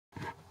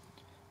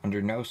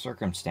Under no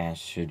circumstance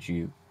should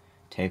you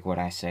take what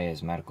I say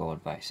as medical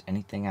advice.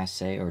 Anything I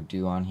say or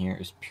do on here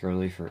is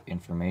purely for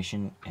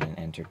information and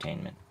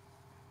entertainment.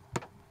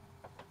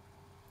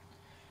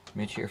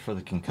 Mitch here for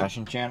the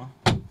Concussion channel.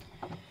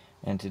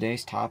 And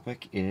today's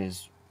topic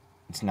is,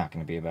 it's not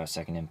going to be about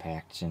second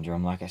impact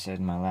syndrome like I said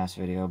in my last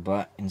video,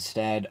 but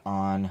instead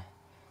on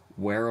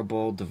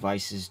wearable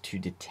devices to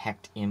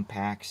detect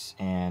impacts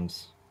and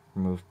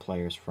remove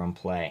players from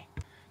play.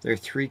 There are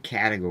three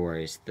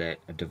categories that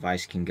a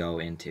device can go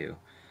into.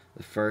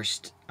 The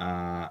first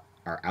are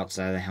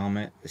outside of the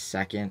helmet, the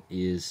second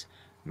is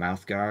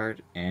mouth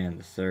guard, and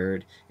the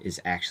third is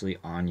actually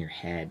on your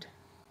head.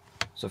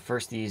 So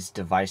first, these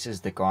devices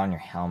that go on your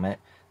helmet,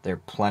 they're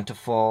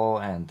plentiful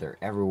and they're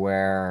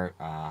everywhere,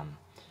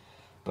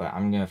 but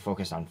I'm going to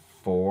focus on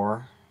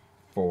four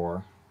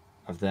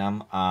of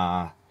them.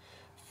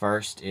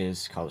 First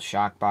is called a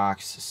shock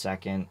box,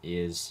 second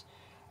is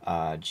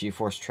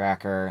G-force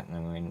tracker,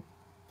 and then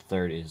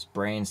third is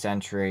brain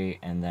sentry,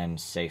 and then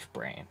safe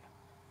brain.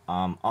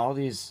 All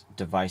these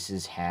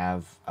devices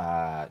have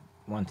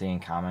one thing in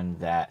common,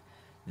 that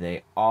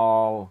they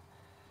all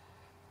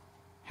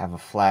have a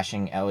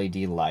flashing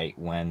LED light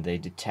when they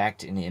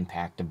detect an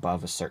impact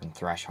above a certain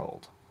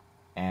threshold.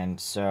 And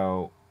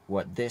so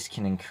what this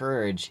can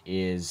encourage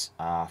is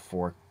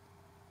for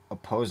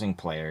opposing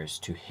players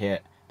to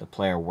hit the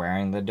player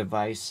wearing the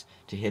device,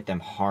 to hit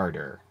them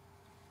harder.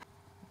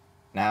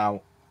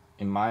 Now,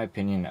 in my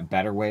opinion, a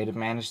better way to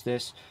manage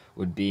this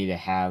would be to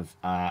have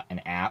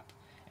an app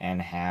and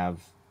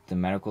have the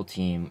medical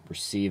team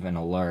receive an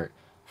alert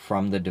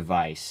from the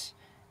device,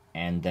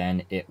 and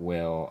then it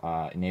will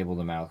enable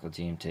the medical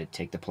team to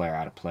take the player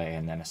out of play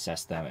and then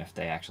assess them if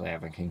they actually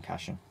have a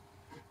concussion.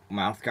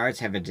 Mouth guards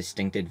have a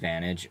distinct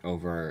advantage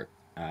over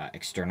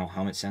external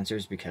helmet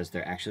sensors because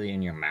they're actually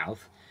in your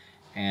mouth,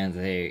 and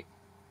they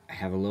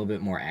have a little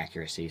bit more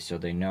accuracy, so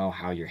they know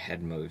how your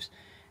head moves.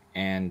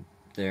 And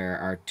there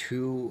are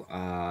two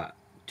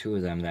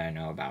of them that I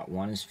know about.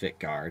 One is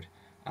FitGuard,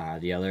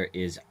 the other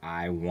is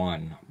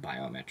I1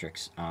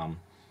 Biometrics.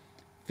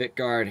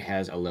 FitGuard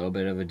has a little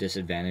bit of a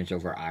disadvantage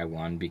over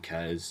I1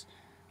 because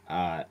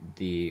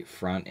the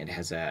front, it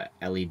has a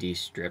LED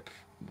strip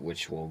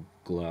which will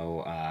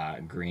glow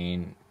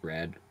green,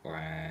 red,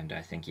 and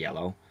I think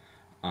yellow.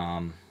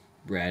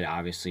 Red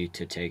obviously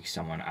to take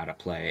someone out of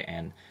play,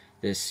 and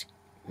this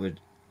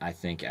would, I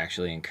think,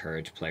 actually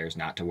encourage players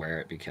not to wear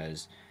it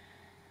because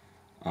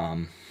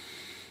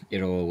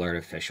it'll alert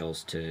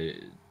officials to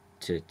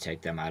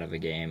take them out of a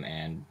game.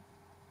 And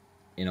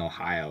in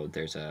Ohio,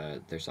 there's a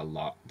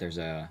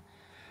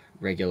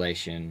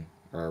regulation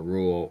or a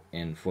rule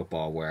in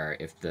football where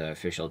if the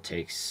official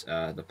takes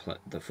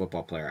the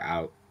football player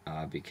out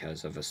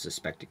because of a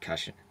suspected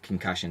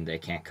concussion, they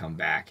can't come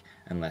back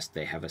unless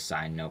they have a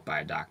signed note by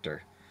a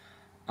doctor.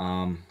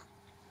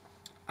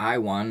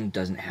 I1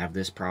 doesn't have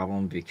this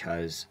problem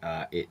because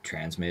it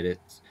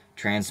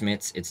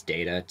transmits its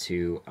data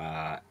to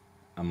a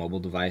mobile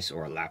device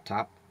or a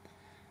laptop,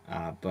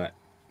 but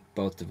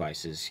both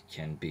devices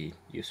can be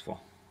useful.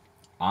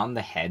 On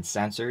the head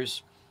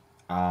sensors,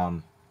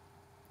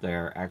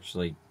 they're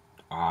actually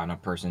on a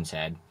person's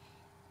head,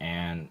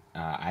 and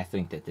I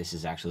think that this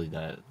is actually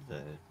the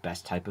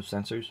best type of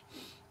sensors.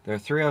 There are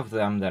three of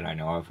them that I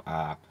know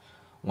of.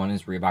 One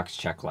is Reebok's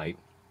Check Light,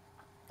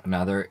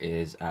 another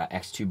is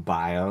X2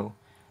 Bio,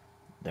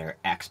 their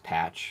X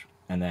Patch,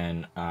 and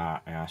then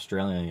an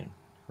Australian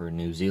or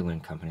New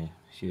Zealand company,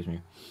 excuse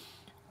me,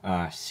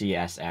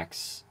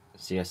 CSX's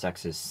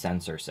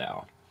Sensor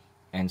Cell.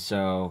 And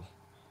so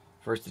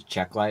first the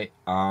Check Light.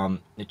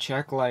 The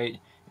Check Light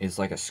is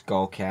like a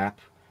skull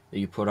cap that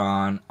you put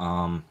on,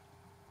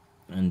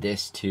 and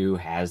this too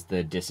has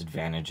the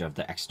disadvantage of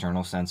the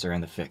external sensor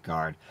and the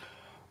FitGuard,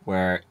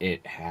 where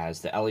it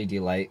has the LED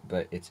light,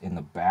 but it's in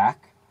the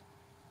back,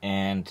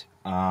 and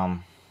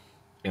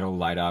it'll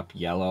light up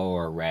yellow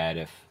or red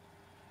if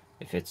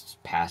it's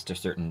past a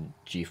certain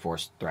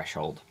G-force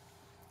threshold.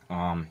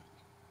 And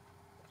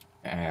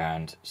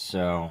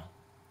so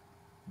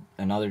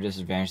another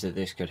disadvantage that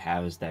this could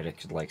have is that it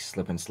could like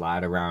slip and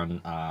slide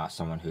around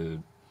someone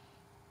who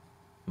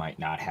might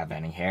not have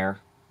any hair,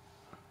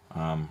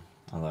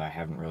 although I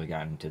haven't really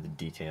gotten into the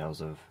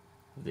details of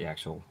the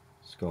actual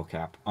skull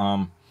cap.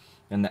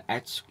 And the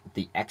X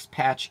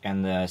Patch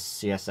and the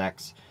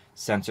CSX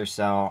Sensor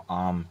Cell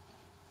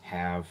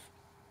have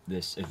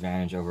this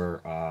advantage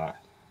over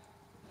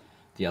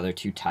the other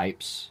two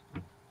types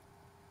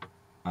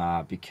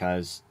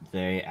because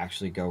they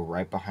actually go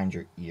right behind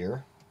your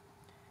ear,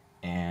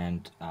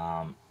 and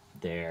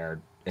they're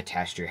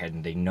attached to your head,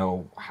 and they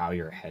know how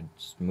your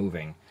head's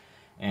moving.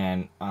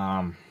 And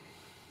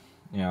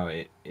you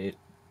know,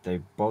 they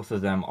both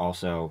of them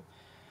also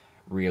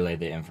relay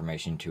the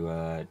information to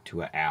a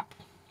app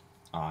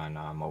on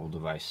a mobile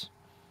device.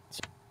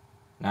 So,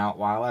 now,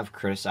 while I've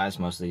criticized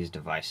most of these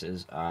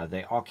devices,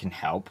 they all can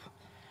help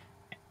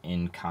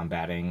in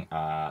combating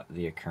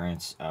the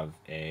occurrence of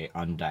a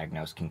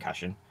undiagnosed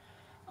concussion.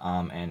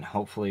 And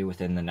hopefully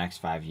within the next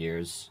 5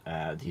 years,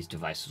 these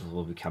devices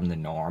will become the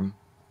norm.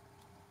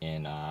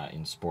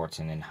 in sports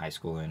and in high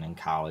school and in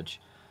college.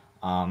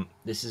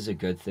 This is a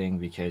good thing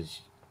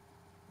because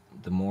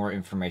the more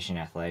information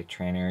athletic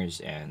trainers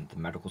and the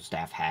medical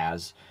staff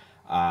has,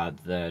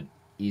 the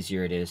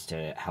easier it is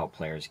to help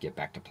players get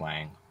back to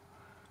playing.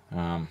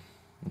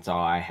 That's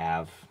all I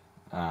have.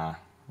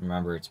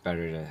 Remember, it's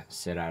better to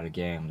sit out a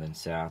game than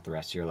sit out the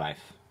rest of your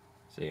life.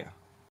 See ya.